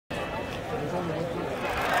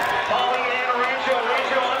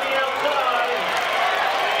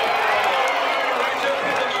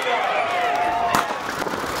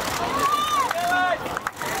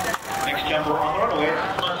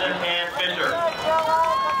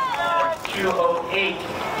2:08.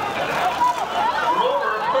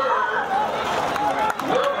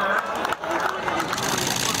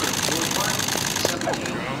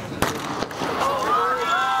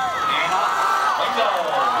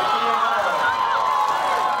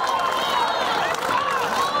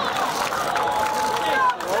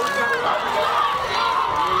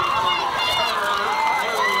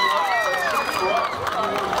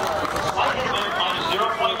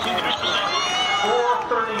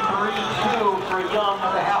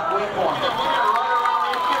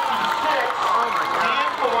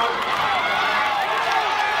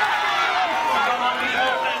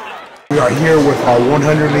 We are here with our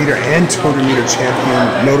 100-meter and 200-meter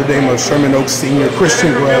champion, Notre Dame of Sherman Oaks senior,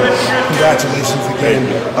 Christian Grubb. Congratulations again.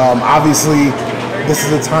 Obviously, this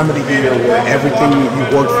is the time of the year where everything you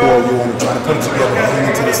worked for, you want to try to put it together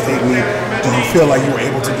heading into the state meet. Do you feel like you were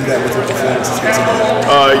able to do that with your performances here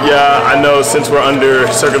today? Yeah, I know since we're under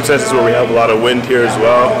circumstances where we have a lot of wind here as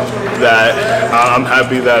well, that I'm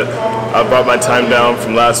happy that I brought my time down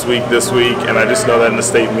from last week, this week, and I just know that in the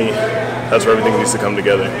state meet, that's where everything needs to come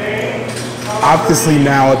together. Obviously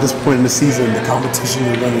now at this point in the season, the competition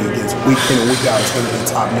you're running against week in and week out is going to be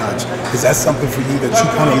top notch. Is that something for you that you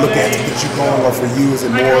kind of look at to get you going, or for you is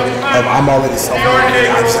it more of I'm already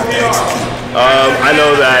self-motivated, I just have to execute?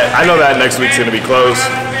 I know that next week's going to be close,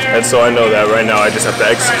 and so I know that right now I just have to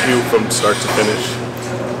execute from start to finish.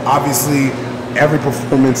 Obviously, every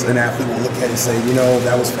performance an athlete will look at and say, you know,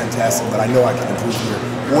 that was fantastic, but I know I can improve here.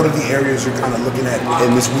 What are the areas you're kind of looking at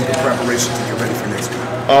in this week of preparation to get ready for next week?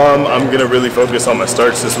 I'm going to really focus on my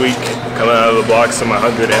starts this week, coming out of the blocks in my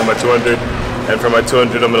 100 and my 200. And for my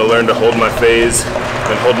 200, I'm going to learn to hold my phase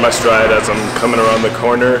and hold my stride as I'm coming around the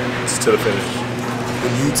corner to the finish.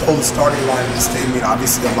 When you told the starting line of the state meet,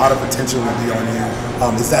 obviously a lot of attention will be on you.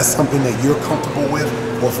 Is that something that you're comfortable with,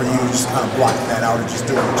 or for you just kind of block that out and just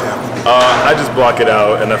do it with javelin? I just block it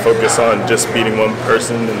out and I focus on just beating one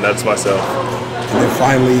person, and that's myself. And then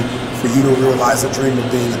finally, for you to realize the dream of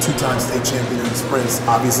being a two-time state champion in the sprints,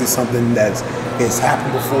 obviously something that has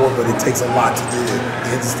happened before, but it takes a lot to do it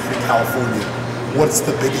in the state of California. What's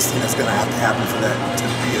the biggest thing that's going to have to happen for that to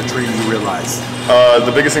be a dream you realize?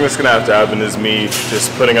 The biggest thing that's going to have to happen is me just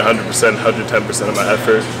putting 100%, 110% of my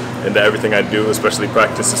effort into everything I do, especially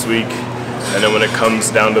practice this week. And then when it comes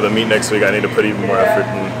down to the meet next week, I need to put even more effort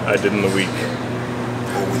than I did in the week.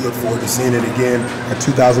 We look forward to seeing it again at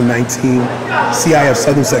 2019 CIF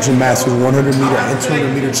Southern Section Masters 100-meter and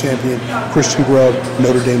 200-meter champion, Christian Grubb,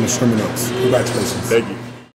 Notre Dame of Sherman Oaks. Congratulations. Thank you.